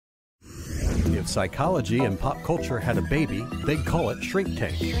of psychology and pop culture had a baby, they'd call it Shrink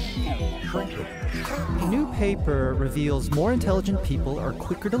Tank. A new paper reveals more intelligent people are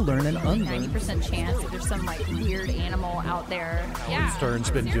quicker to learn and unlearn. 90% chance that there's some weird animal out there. Howard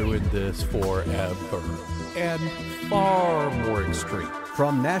Stern's been doing this forever and far more extreme.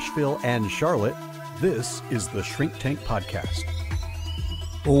 From Nashville and Charlotte, this is the Shrink Tank Podcast.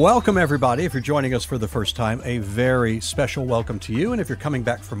 Welcome, everybody. If you're joining us for the first time, a very special welcome to you. And if you're coming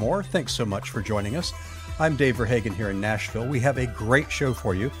back for more, thanks so much for joining us. I'm Dave Verhagen here in Nashville. We have a great show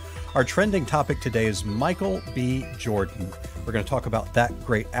for you. Our trending topic today is Michael B. Jordan. We're going to talk about that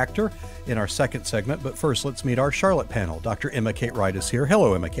great actor in our second segment. But first, let's meet our Charlotte panel. Dr. Emma Kate Wright is here.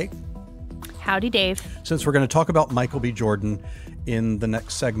 Hello, Emma Kate. Howdy, Dave. Since we're going to talk about Michael B. Jordan in the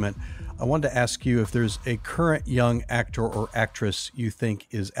next segment, I wanted to ask you if there's a current young actor or actress you think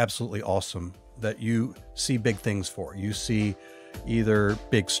is absolutely awesome, that you see big things for. You see either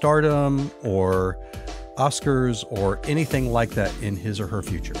big stardom or Oscars or anything like that in his or her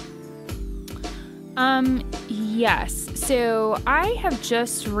future. Yes. So I have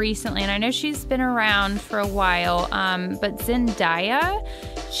just recently, and I know she's been around for a while, but Zendaya,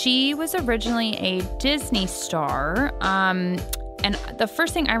 she was originally a Disney star. And the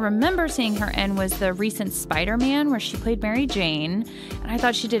first thing I remember seeing her in was the recent Spider-Man, where she played Mary Jane. And I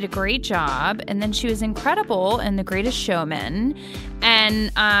thought she did a great job. And then she was incredible in The Greatest Showman.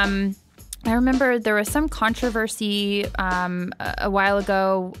 And I remember there was some controversy a while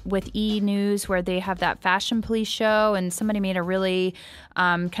ago with E! News, where they have that Fashion Police show. And somebody made a really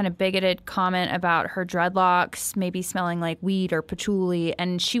kind of bigoted comment about her dreadlocks maybe smelling like weed or patchouli.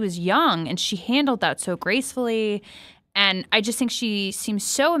 And she was young, and she handled that so gracefully. And I just think she seems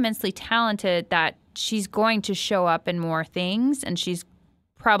so immensely talented that she's going to show up in more things, and she's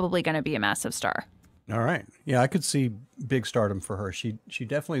probably going to be a massive star. All right. Yeah, I could see big stardom for her. She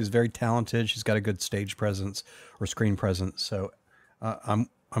definitely is very talented. She's got a good stage presence or screen presence. So I'm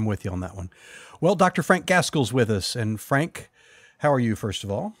with you on that one. Well, Dr. Frank Gaskell's with us. And Frank, how are you, first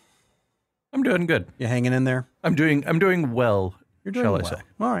of all? I'm doing good. You hanging in there? I'm doing well. You're doing shall well. I say?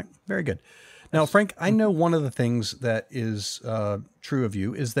 All right. Very good. Now, Frank, I know one of the things that is true of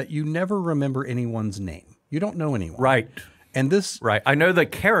you is that you never remember anyone's name. You don't know anyone. Right. And this... Right. I know the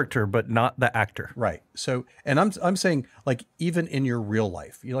character, but not the actor. Right. So, and I'm saying, like, even in your real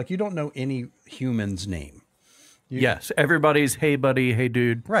life, you don't know any human's name. Yes. Everybody's, hey, buddy, hey,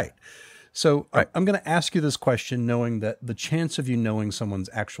 dude. Right. So Right. I'm going to ask you this question knowing that the chance of you knowing someone's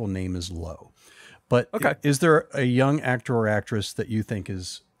actual name is low. But Okay. Is there a young actor or actress that you think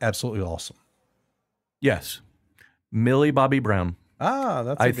is absolutely awesome? Yes. Millie Bobby Brown. Ah,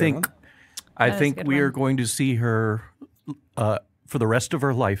 that's a good one. I think we are going to see her for the rest of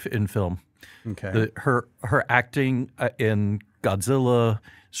her life in film. Okay. Her acting in Godzilla,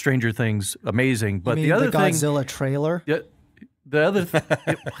 Stranger Things, amazing. But You mean the other the thing, Godzilla trailer? the other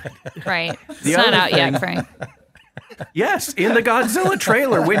Right. It's The not other out thing- yet, Frank. yes, in the Godzilla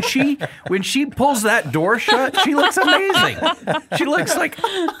trailer, when she pulls that door shut, she looks amazing. She looks like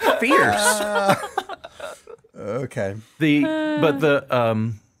fierce. Okay. The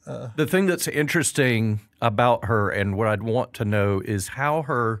thing that's interesting about her and what I'd want to know is how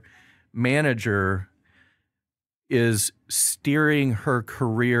her manager is steering her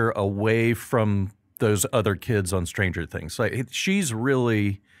career away from those other kids on Stranger Things. Like, she's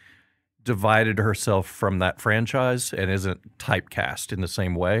really divided herself from that franchise and isn't typecast in the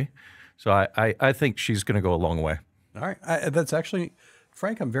same way. So I think she's going to go a long way. All right. That's actually,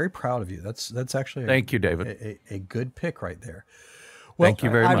 Frank, I'm very proud of you. That's actually Thank you, David. a good pick right there. Thank you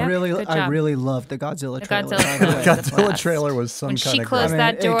very much. Good I job. really loved the Godzilla The trailer. Godzilla by the way. trailer. Godzilla Blast. trailer was some When kind she of closed great.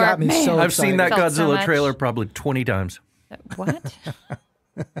 that door, it got me so I've seen that Felt so Godzilla much. trailer probably 20 times. What?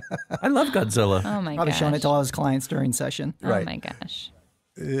 I love Godzilla. Oh, my Probably gosh. showing it to all his clients during session. Right. Oh, my gosh.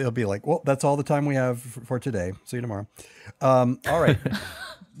 It'll be like, well, that's all the time we have for today. See you tomorrow. All right.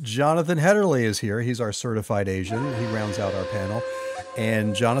 Jonathan Hederley is here. He's our certified Asian. He rounds out our panel.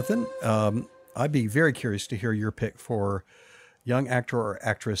 And Jonathan, I'd be very curious to hear your pick for young actor or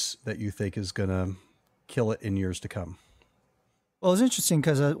actress that you think is going to kill it in years to come. Well, it's interesting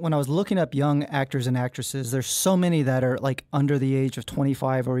because when I was looking up young actors and actresses, there's so many that are like under the age of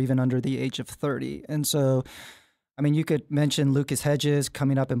 25 or even under the age of 30. And so, I mean, you could mention Lucas Hedges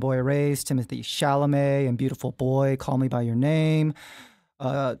coming up in Boy Erased, Timothy Chalamet in Beautiful Boy, Call Me By Your Name,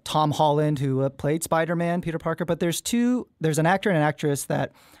 Tom Holland, who played Spider-Man, Peter Parker. But there's an actor and an actress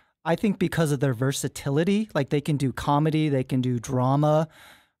that I think because of their versatility, like they can do comedy, they can do drama,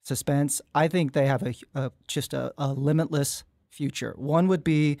 suspense. I think they have just a limitless future. One would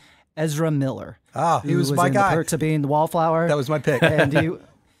be Ezra Miller. He was my in guy. The Perks of Being the Wallflower. That was my pick. And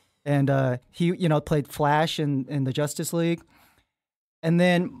and he, played Flash in the Justice League. And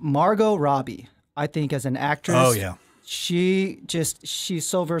then Margot Robbie, I think, as an actress. Oh, yeah. She's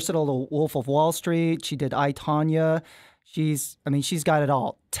so versatile. The Wolf of Wall Street. She did I, Tonya. She's got it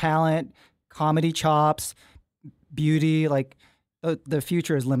all. Talent, comedy chops, beauty. Like, the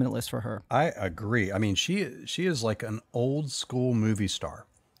future is limitless for her. I agree. I mean, she is like an old school movie star,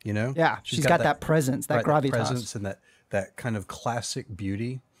 Yeah, she's got that presence, that gravitas. That presence and that kind of classic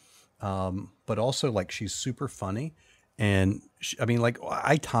beauty. But also, like, she's super funny. And like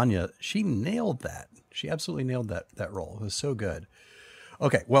I, Tonya, she nailed that. She absolutely nailed that role. It was so good.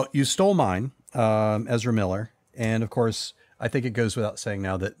 Okay, well, you stole mine, Ezra Miller, and of course, I think it goes without saying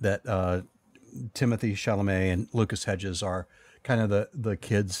now that Timothy Chalamet and Lucas Hedges are kind of the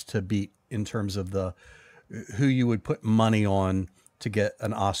kids to beat in terms of who you would put money on to get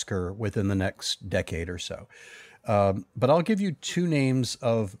an Oscar within the next decade or so. But I'll give you two names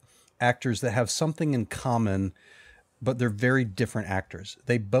of actors that have something in common, but they're very different actors.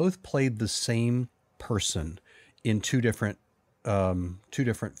 They both played the same person in two different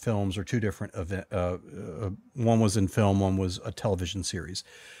films or two different event. One was in film, one was a television series,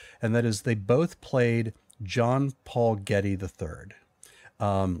 and that is they both played John Paul Getty III.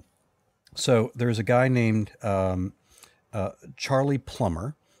 So there's a guy named Charlie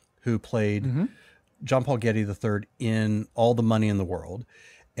Plummer who played John Paul Getty III in All the Money in the World,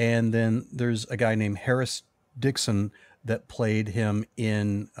 and then there's a guy named Harris Dixon that played him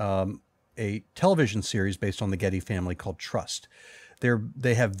in a television series based on the Getty family called Trust.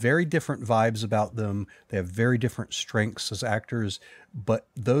 They have very different vibes about them. They have very different strengths as actors, but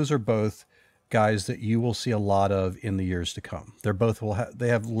those are both guys that you will see a lot of in the years to come. They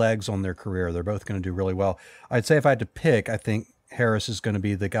have legs on their career. They're both going to do really well. I'd say if I had to pick, I think Harris is going to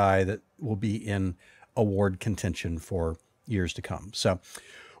be the guy that will be in award contention for years to come. So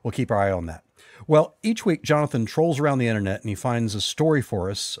we'll keep our eye on that. Well, each week, Jonathan trolls around the internet and he finds a story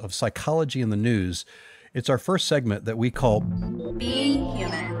for us of psychology in the news. It's our first segment that we call Being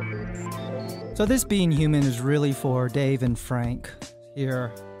Human. So this Being Human is really for Dave and Frank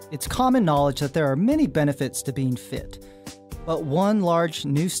here. It's common knowledge that there are many benefits to being fit, but one large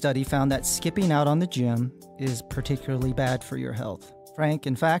new study found that skipping out on the gym is particularly bad for your health. Frank,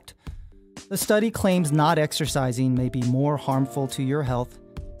 in fact, the study claims not exercising may be more harmful to your health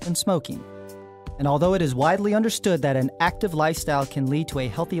than smoking. And although it is widely understood that an active lifestyle can lead to a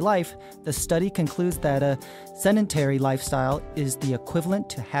healthy life, the study concludes that a sedentary lifestyle is the equivalent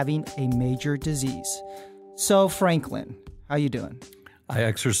to having a major disease. So, Franklin, how you doing? I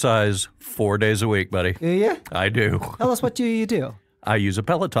exercise 4 days a week, buddy. Do you? I do. Tell us, what do you do? I use a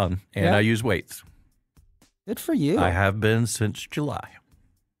Peloton and I use weights. Good for you. I have been since July.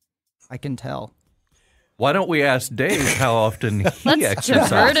 I can tell. Why don't we ask Dave how often he Let's exercises?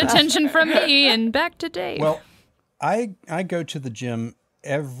 divert attention from me and back to Dave. Well, I go to the gym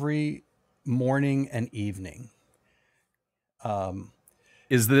every morning and evening.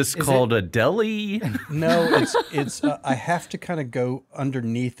 Is this called a deli? No, it's I have to kind of go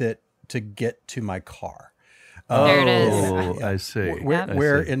underneath it to get to my car. There it is. Oh, I see.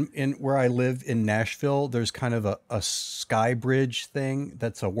 Where in where I live in Nashville, there's kind of a sky bridge thing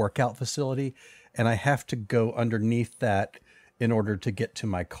that's a workout facility, and I have to go underneath that in order to get to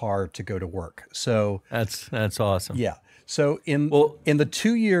my car to go to work. So That's awesome. yeah. So in the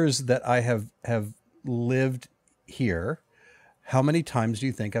 2 years that I have lived here, how many times do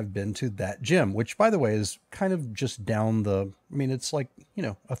you think I've been to that gym? Which, by the way, is kind of just down the. I mean, it's like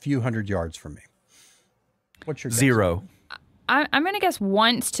a few hundred yards from me. What's your guess? 0. I'm going to guess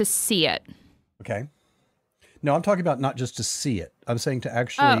once to see it. Okay. No, I'm talking about not just to see it. I'm saying to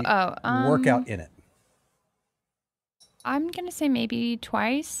actually work out in it. I'm going to say maybe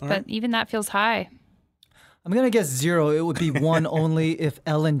twice, but even that feels high. I'm going to guess 0. It would be 1 only if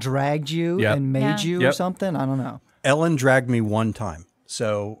Ellen dragged you and made you or something. I don't know. Ellen dragged me 1 time.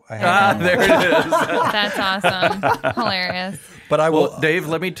 So I had There it is. That's awesome. Hilarious. But I will. Well, Dave,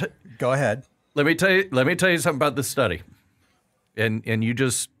 let me go ahead. Let me tell you something about this study, and you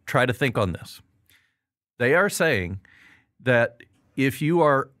just try to think on this. They are saying that if you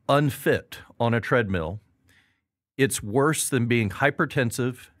are unfit on a treadmill, it's worse than being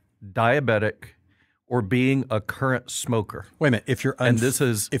hypertensive, diabetic, or being a current smoker. Wait a minute. If you're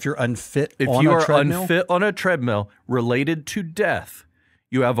if you're unfit if on you a are treadmill? unfit on a treadmill related to death,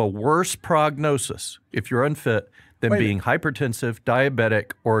 you have a worse prognosis if you're unfit than being hypertensive,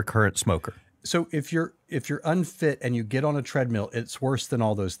 diabetic, or a current smoker. So if you're unfit and you get on a treadmill, it's worse than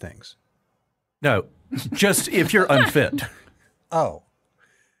all those things. No, just if you're unfit. Oh.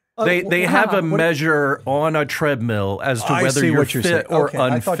 They have a measure on a treadmill as to whether you're fit or unfit.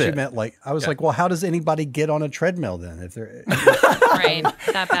 I thought you meant like, I was like, well, how does anybody get on a treadmill then? If they're Right,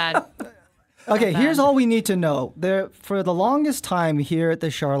 that bad. Okay, here's all we need to know. For the longest time here at the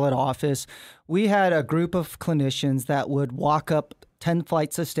Charlotte office, we had a group of clinicians that would walk up 10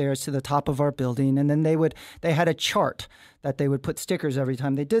 flights of stairs to the top of our building, and then they had a chart that they would put stickers every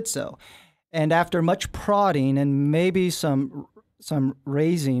time they did so. And after much prodding and maybe some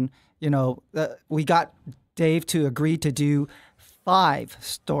raising, we got Dave to agree to do 5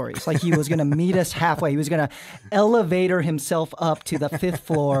 stories. Like he was going to meet us halfway. He was going to elevator himself up to the 5th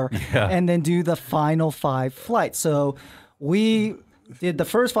floor and then do the final 5 flights. So we did the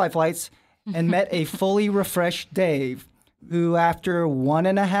first 5 flights and met a fully refreshed Dave who after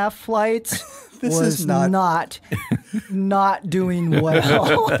 1.5 flights was not doing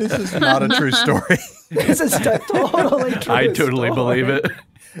well. This is not a true story. This is totally true. I totally believe it.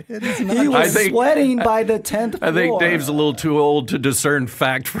 He was sweating by the 10th floor. I think Dave's a little too old to discern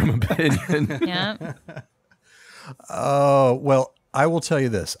fact from opinion. Yeah. Oh, well, I will tell you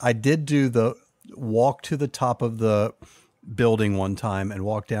this. I did do the walk to the top of the building one time and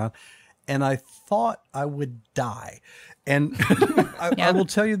walk down, and I thought I would die. And I will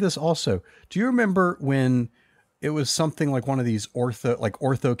tell you this also. Do you remember when it was something like one of these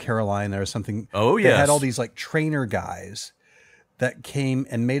Ortho Carolina or something? Oh, yes. They had all these like trainer guys that came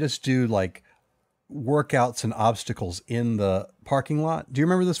and made us do like workouts and obstacles in the parking lot. Do you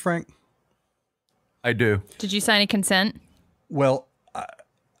remember this, Frank? I do. Did you sign a consent? Well,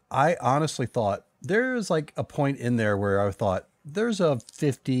 I honestly thought there's like a point in there where I thought there's a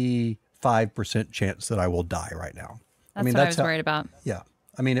 55% chance that I will die right now. That's what I was worried about. Yeah.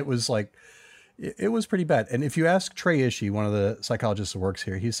 I mean, it was like, it was pretty bad. And if you ask Trey Ishii, one of the psychologists that works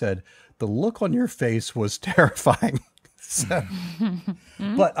here, he said, the look on your face was terrifying. So,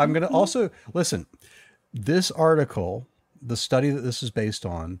 but I'm going to also, listen, this article, the study that this is based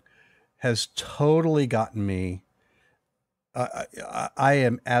on, has totally gotten me. I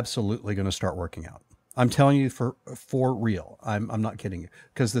am absolutely going to start working out. I'm telling you for real. I'm not kidding you.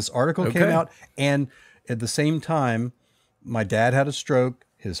 Because this article came out, and at the same time, my dad had a stroke.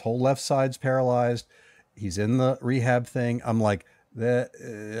 His whole left side's paralyzed. He's in the rehab thing. I'm like,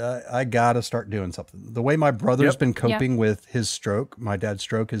 I got to start doing something. The way my brother's been coping with his stroke, my dad's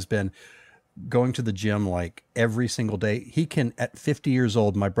stroke, has been going to the gym like every single day. He can, at 50 years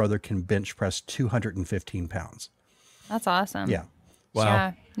old, my brother can bench press 215 pounds. That's awesome. Yeah. Wow.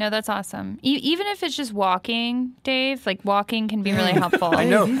 Yeah. No, that's awesome. Even if it's just walking, Dave, like walking can be really helpful. I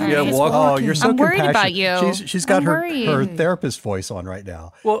know. Right? Yeah, Oh, you're so I'm worried compassionate. about you. She's got I'm worried. her therapist voice on right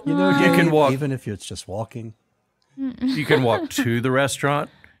now. Well, you know, you can walk. even if it's just walking. You can walk to the restaurant.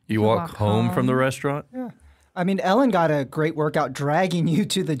 You walk home from the restaurant. Yeah. I mean, Ellen got a great workout dragging you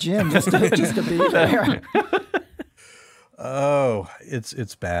to the gym just to be there. Oh,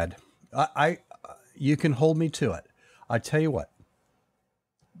 it's bad. You can hold me to it. I tell you what.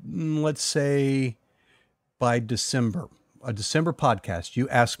 Let's say by December, a December podcast, you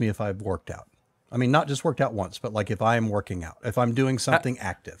ask me if I've worked out. I mean, not just worked out once, but like if I am working out, if I'm doing something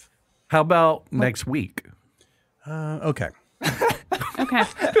active. How about next week? Okay. Okay.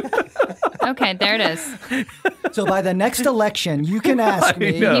 Okay, there it is. So by the next election, you can ask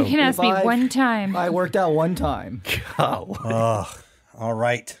me. You can ask if me one time. I worked out one time. All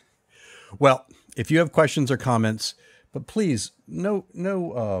right. Well, if you have questions or comments, but please, no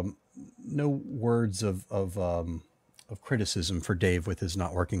words of criticism for Dave with his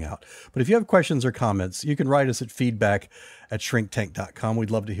not working out. But if you have questions or comments, you can write us at feedback@shrinktank.com.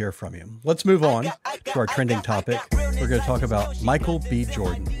 We'd love to hear from you. Let's move on to our trending topic. We're going to talk about Michael B.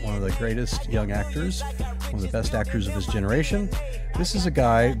 Jordan, one of the greatest young actors, one of the best actors of his generation. This is a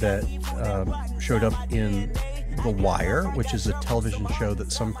guy that showed up in The Wire, which is a television show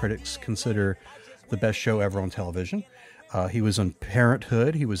that some critics consider the best show ever on television. He was on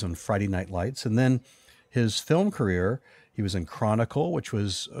Parenthood. He was on Friday Night Lights. And then his film career, he was in Chronicle, which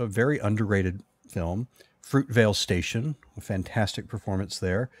was a very underrated film. Fruitvale Station, a fantastic performance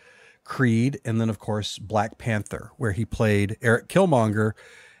there. Creed, and then, of course, Black Panther, where he played Eric Killmonger.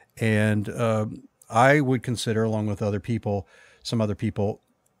 And I would consider, along with some other people,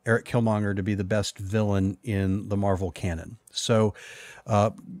 Eric Killmonger to be the best villain in the Marvel canon. So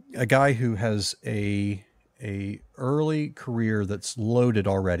a guy who has a early career that's loaded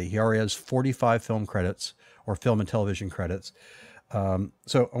already. He already has 45 film credits or film and television credits.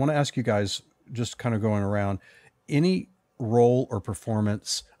 So I want to ask you guys, just kind of going around, any role or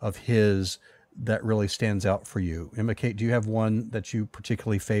performance of his that really stands out for you? Emma Kate, do you have one that you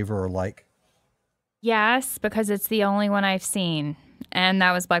particularly favor or like? Yes, because it's the only one I've seen. and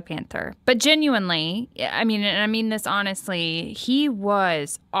that was Black Panther. But genuinely, I mean, and I mean this honestly, he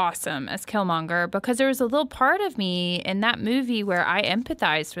was awesome as Killmonger because there was a little part of me in that movie where I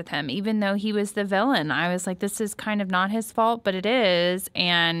empathized with him, even though he was the villain. I was like, this is kind of not his fault, but it is.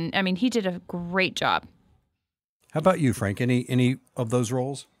 And I mean, he did a great job. How about you, Frank? Any of those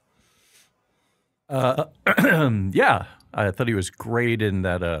roles? Yeah, I thought he was great in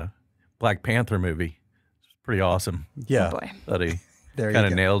that Black Panther movie. It's pretty awesome. Yeah. Oh boy. Thought he There kind you of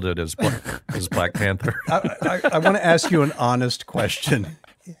go. nailed it as Black Panther. I want to ask you an honest question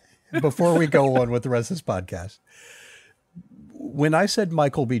before we go on with the rest of this podcast. When I said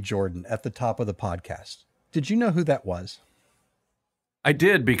Michael B. Jordan at the top of the podcast, did you know who that was? I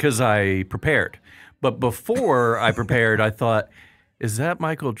did because I prepared. But before I prepared, I thought, is that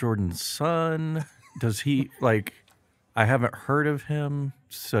Michael Jordan's son? Does he, like, I haven't heard of him.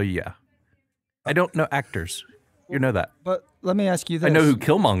 So, yeah. I don't know actors. You know that. But let me ask you this. I know who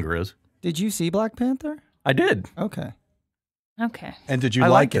Killmonger is. Did you see Black Panther? I did. Okay. Okay. And did you I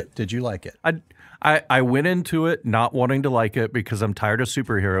like liked it? Did you like it? I went into it not wanting to like it because I'm tired of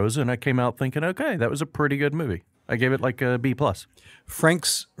superheroes, and I came out thinking, okay, that was a pretty good movie. I gave it like a B+.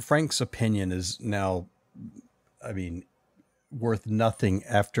 Frank's opinion is now, I mean, worth nothing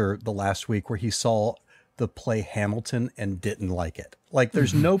after the last week where he saw the play Hamilton and didn't like it. Like,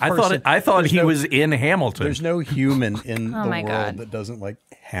 there's no person. I thought he was in Hamilton. There's no human in Oh the my world God. that doesn't like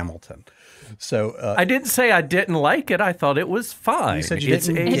Hamilton. So I didn't say I didn't like it. I thought it was fine. You said you it's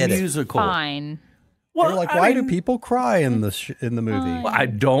didn't a get it. musical. Fine. you're like, why do people cry in the movie? I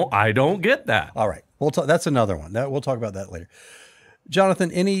don't get that. All right, we'll talk. That's another one. We'll talk about that later.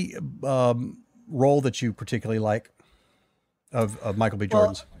 Jonathan, any role that you particularly like of Michael B.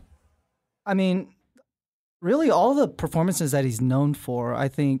 Jordan's? I mean, really all the performances that he's known for, I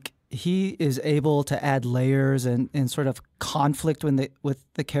think he is able to add layers and sort of conflict with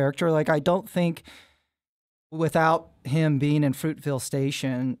the character. Like, I don't think without him being in Fruitville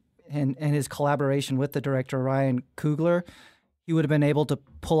Station and his collaboration with the director Ryan Coogler, he would have been able to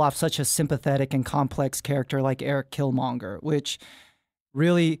pull off such a sympathetic and complex character like Eric Killmonger, which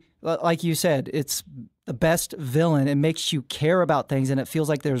really, like you said, it's the best villain. It makes you care about things, and it feels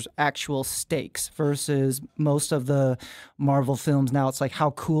like there's actual stakes versus most of the Marvel films now. It's like,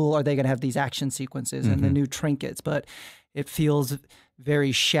 how cool are they going to have these action sequences and the new trinkets? But it feels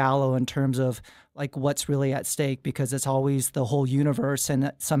very shallow in terms of like what's really at stake, because it's always the whole universe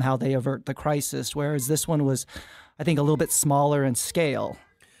and somehow they avert the crisis. Whereas this one was, I think, a little bit smaller in scale.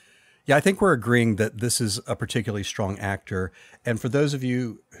 Yeah, I think we're agreeing that this is a particularly strong actor. And for those of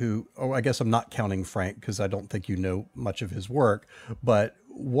you who, I guess I'm not counting Frank because I don't think you know much of his work, but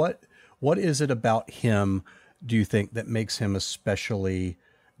what is it about him, do you think, that makes him especially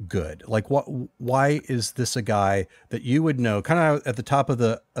good? Like, why is this a guy that you would know? Kind of at the top of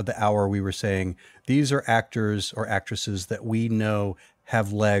the hour, we were saying these are actors or actresses that we know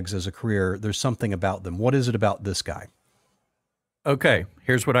have legs as a career. There's something about them. What is it about this guy? Okay,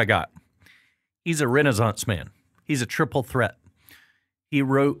 here's what I got. He's a Renaissance man. He's a triple threat. He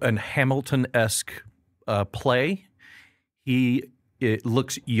wrote an Hamilton-esque play. It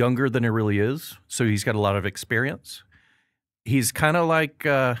looks younger than he really is, so he's got a lot of experience. He's kind of like,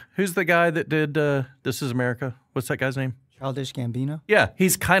 who's the guy that did This Is America? What's that guy's name? Childish Gambino? Yeah,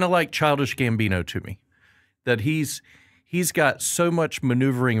 he's kind of like Childish Gambino to me. That he's got so much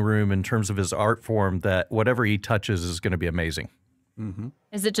maneuvering room in terms of his art form that whatever he touches is going to be amazing. Mm-hmm.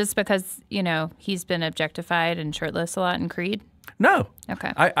 Is it just because, he's been objectified and shirtless a lot in Creed? No.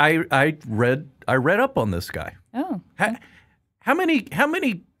 Okay. I read up on this guy. Oh. How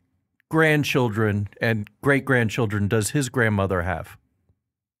many grandchildren and great-grandchildren does his grandmother have?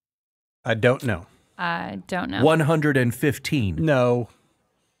 I don't know. I don't know. 115. No.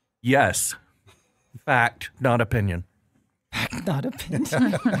 Yes. Fact, not opinion. Not opinion.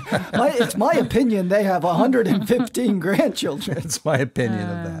 It's my opinion they have 115 grandchildren. It's my opinion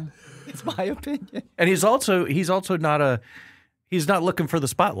of that. It's my opinion. And he's also not he's not looking for the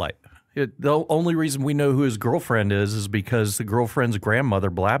spotlight. The only reason we know who his girlfriend is because the girlfriend's grandmother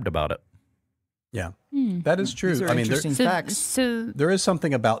blabbed about it. Yeah, that is true. These are I mean, interesting facts. there is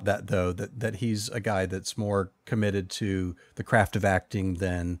something about that, though, that he's a guy that's more committed to the craft of acting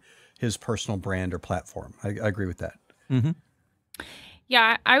than his personal brand or platform. I agree with that. Mm-hmm.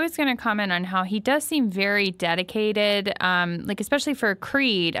 Yeah, I was going to comment on how he does seem very dedicated, like especially for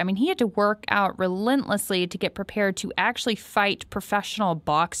Creed. I mean, he had to work out relentlessly to get prepared to actually fight professional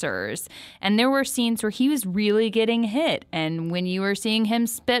boxers. And there were scenes where he was really getting hit. And when you were seeing him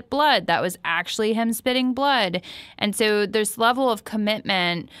spit blood, that was actually him spitting blood. And so this level of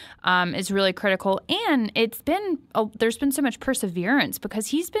commitment is really critical. And there's been so much perseverance because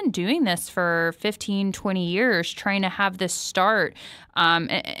he's been doing this for 15, 20 years, trying to have this start.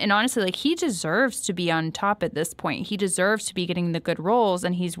 And honestly, like he deserves to be on top at this point. He deserves to be getting the good roles,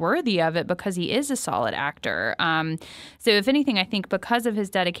 and he's worthy of it because he is a solid actor. So if anything, I think because of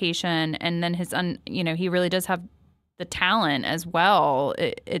his dedication and then he really does have the talent as well.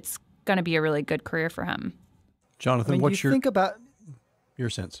 It's going to be a really good career for him. Jonathan, what's your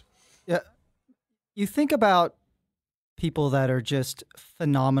sense? Yeah, you think about people that are just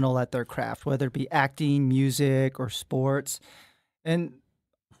phenomenal at their craft, whether it be acting, music, or sports. And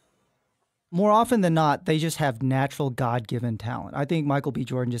more often than not, they just have natural God-given talent. I think Michael B.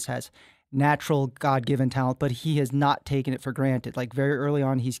 Jordan just has natural God-given talent, but he has not taken it for granted. Like very early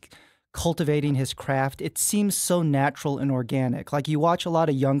on, he's cultivating his craft. It seems so natural and organic. Like you watch a lot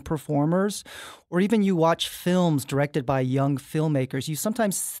of young performers, or even you watch films directed by young filmmakers, you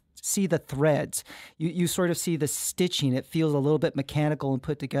sometimes see the threads. You sort of see the stitching. It feels a little bit mechanical and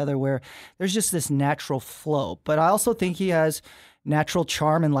put together where there's just this natural flow. But I also think he has natural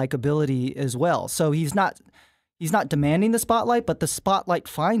charm and likability as well. So he's not demanding the spotlight, but the spotlight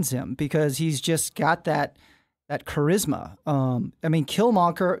finds him because he's just got that charisma. I mean,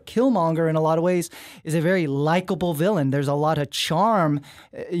 Killmonger in a lot of ways is a very likable villain. There's a lot of charm,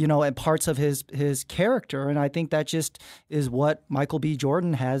 in parts of his character, and I think that just is what Michael B.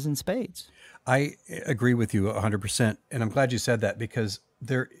 Jordan has in spades. I agree with you 100%, and I'm glad you said that because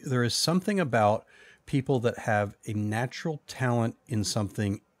there is something about people that have a natural talent in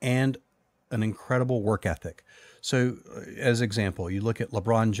something and an incredible work ethic. So as example, you look at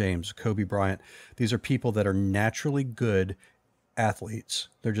LeBron James, Kobe Bryant. These are people that are naturally good athletes.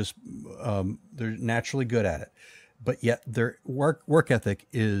 They're just they're naturally good at it, but yet their work ethic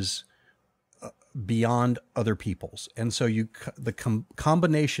is beyond other people's. And so the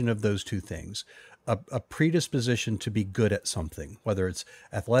combination of those two things, a predisposition to be good at something, whether it's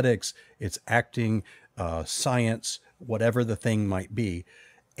athletics, it's acting, science, whatever the thing might be,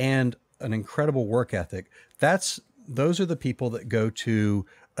 and an incredible work ethic. Those are the people that go to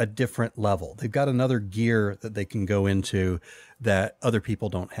a different level. They've got another gear that they can go into that other people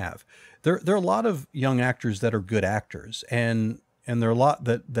don't have. There are a lot of young actors that are good actors, and there are a lot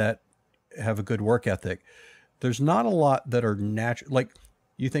that have a good work ethic. There's not a lot that are natural. Like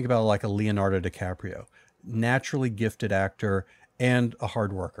you think about like a Leonardo DiCaprio, naturally gifted actor and a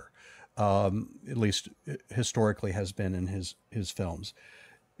hard worker. At least historically has been in his films.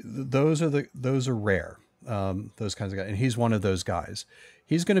 Those are rare. Those kinds of guys, and he's one of those guys.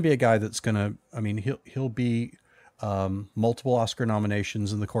 He's going to be a guy that's going to. I mean, he'll be multiple Oscar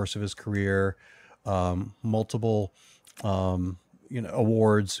nominations in the course of his career, multiple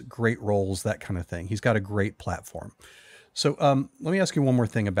awards, great roles, that kind of thing. He's got a great platform. So let me ask you one more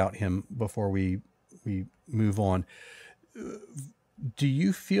thing about him before we move on. Do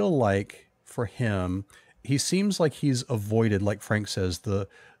you feel like for him, he seems like he's avoided, like Frank says, the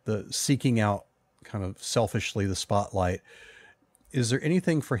seeking out kind of selfishly the spotlight. Is there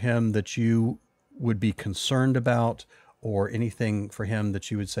anything for him that you would be concerned about, or anything for him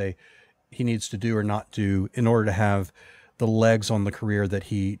that you would say he needs to do or not do in order to have the legs on the career that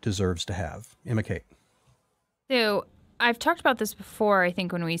he deserves to have? Emma Kate. So I've talked about this before, I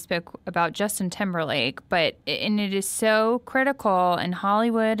think, when we spoke about Justin Timberlake, and it is so critical in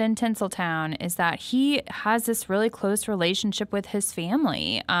Hollywood and Tinseltown is that he has this really close relationship with his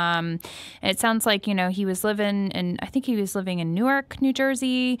family. And it sounds like, he was living in Newark, New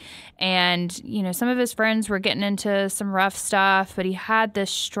Jersey, and, some of his friends were getting into some rough stuff, but he had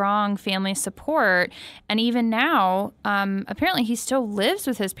this strong family support. And even now, apparently he still lives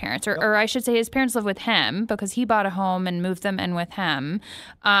with his parents, or I should say his parents live with him because he bought a home and moved them in with him.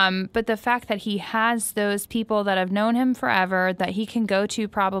 But the fact that he has those people that have known him forever that he can go to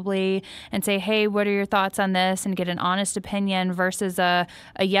probably and say, hey, what are your thoughts on this? And get an honest opinion versus a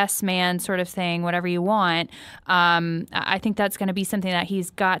yes man sort of thing, whatever you want. I think that's going to be something that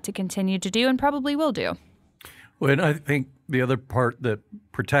he's got to continue to do and probably will do. Well, and I think the other part that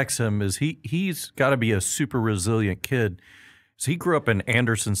protects him is he's got to be a super resilient kid. So he grew up in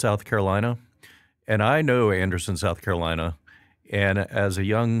Anderson, South Carolina. And I know Anderson, South Carolina, and as a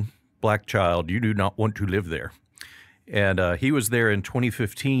young black child, you do not want to live there. And he was there in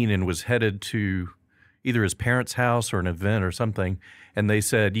 2015 and was headed to either his parents' house or an event or something, and they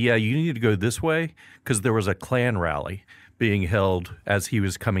said, yeah, you need to go this way because there was a Klan rally being held as he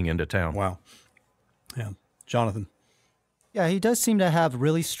was coming into town. Wow. Yeah. Jonathan. Yeah, he does seem to have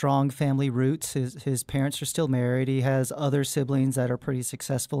really strong family roots. His parents are still married. He has other siblings that are pretty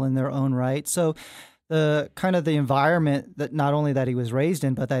successful in their own right. So the kind of the environment that not only that he was raised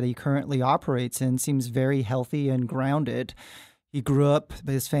in, but that he currently operates in seems very healthy and grounded. He grew up,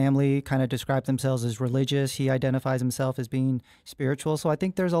 his family kind of described themselves as religious. He identifies himself as being spiritual. So I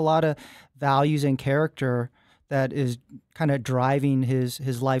think there's a lot of values and character that is kind of driving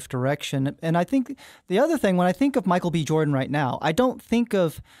his life direction. And I think the other thing, when I think of Michael B. Jordan right now, I don't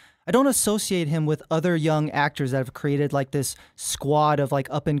associate him with other young actors that have created like this squad of like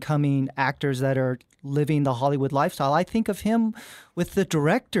up and coming actors that are living the Hollywood lifestyle. I think of him with the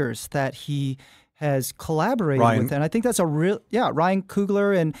directors that he has collaborated with. And I think that's Ryan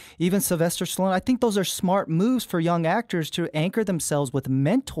Coogler and even Sylvester Stallone. I think those are smart moves for young actors to anchor themselves with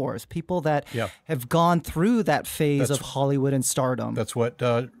mentors, people that have gone through that phase of Hollywood and stardom. That's what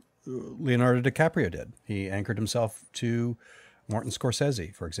Leonardo DiCaprio did. He anchored himself to Martin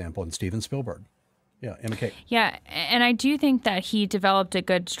Scorsese, for example, and Steven Spielberg. Yeah, Emma Kate. Yeah, and I do think that he developed a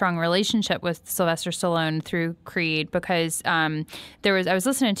good, strong relationship with Sylvester Stallone through Creed because I was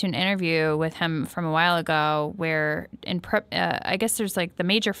listening to an interview with him from a while ago where I guess there's like the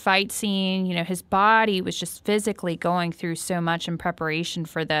major fight scene. You know, his body was just physically going through so much in preparation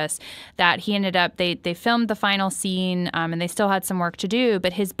for this that he ended up they filmed the final scene and they still had some work to do,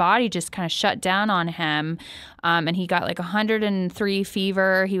 but his body just kind of shut down on him. And he got like 103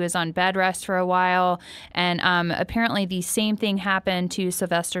 fever. He was on bed rest for a while. And apparently the same thing happened to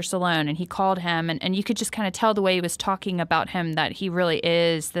Sylvester Stallone. And he called him. And you could just kind of tell the way he was talking about him that he really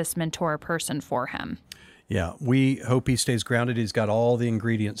is this mentor person for him. Yeah, we hope he stays grounded. He's got all the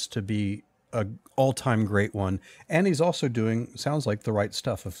ingredients to be an all-time great one. And he's also doing, sounds like, the right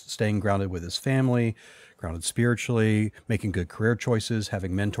stuff of staying grounded with his family, grounded spiritually, making good career choices,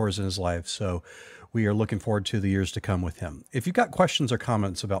 having mentors in his life. So we are looking forward to the years to come with him. If you've got questions or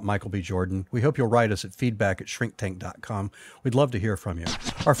comments about Michael B. Jordan, we hope you'll write us at feedback@shrinktank.com. We'd love to hear from you.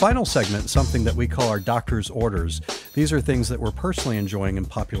 Our final segment is something that we call our doctor's orders. These are things that we're personally enjoying in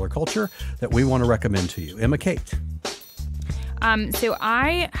popular culture that we want to recommend to you. Emma Kate. So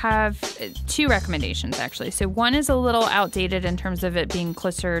I have two recommendations, actually. So one is a little outdated in terms of it being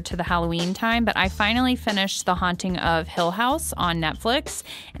closer to the Halloween time, but I finally finished The Haunting of Hill House on Netflix,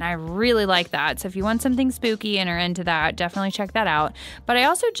 and I really like that. So if you want something spooky and are into that, definitely check that out. But I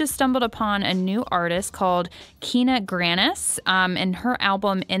also just stumbled upon a new artist called Kina Grannis, and her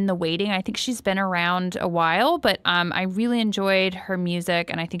album In the Waiting. I think she's been around a while, but I really enjoyed her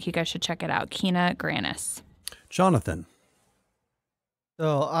music, and I think you guys should check it out. Kina Grannis. Jonathan.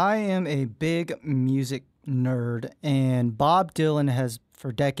 So I am a big music nerd, and Bob Dylan has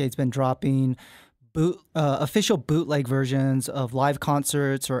for decades been dropping official bootleg versions of live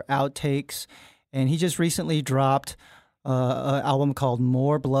concerts or outtakes, and he just recently dropped an album called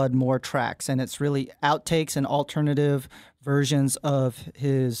More Blood, More Tracks, and it's really outtakes and alternative versions of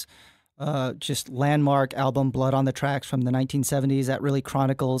his just landmark album Blood on the Tracks from the 1970s that really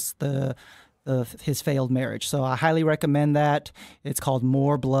chronicles his failed marriage. So I highly recommend that. It's called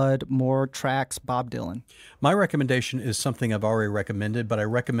More Blood, More Tracks, Bob Dylan. My recommendation is something I've already recommended, but I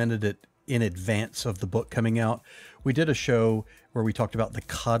recommended it in advance of the book coming out. We did a show where we talked about The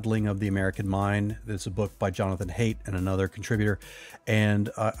Coddling of the American Mind. It's a book by Jonathan Haidt and another contributor. And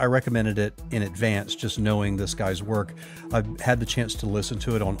I recommended it in advance, just knowing this guy's work. I've had the chance to listen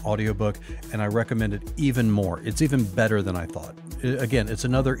to it on audiobook, and I recommend it even more. It's even better than I thought. Again, it's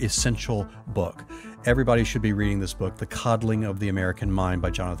another essential book. Everybody should be reading this book, The Coddling of the American Mind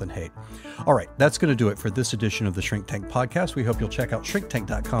by Jonathan Haidt. All right, that's going to do it for this edition of the Shrink Tank Podcast. We hope you'll check out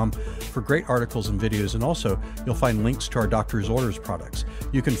shrinktank.com for great articles and videos, and also you'll find links to our Doctor's Orders products.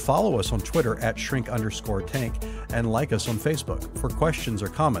 You can follow us on Twitter at @shrink_tank and like us on Facebook. For questions or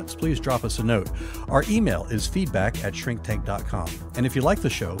comments, please drop us a note. Our email is feedback@shrinktank.com. And if you like the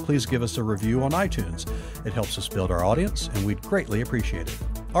show, please give us a review on iTunes. It helps us build our audience, and we'd greatly appreciate it.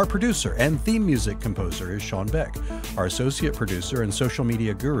 Our producer and theme music composer is Sean Beck. Our associate producer and social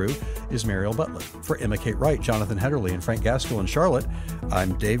media guru is Mariel Butler. For Emma Kate Wright, Jonathan Hedderly, and Frank Gaskell in Charlotte,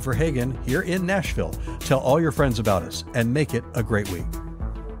 I'm Dave Verhagen here in Nashville. Tell all your friends about us and make it a great week.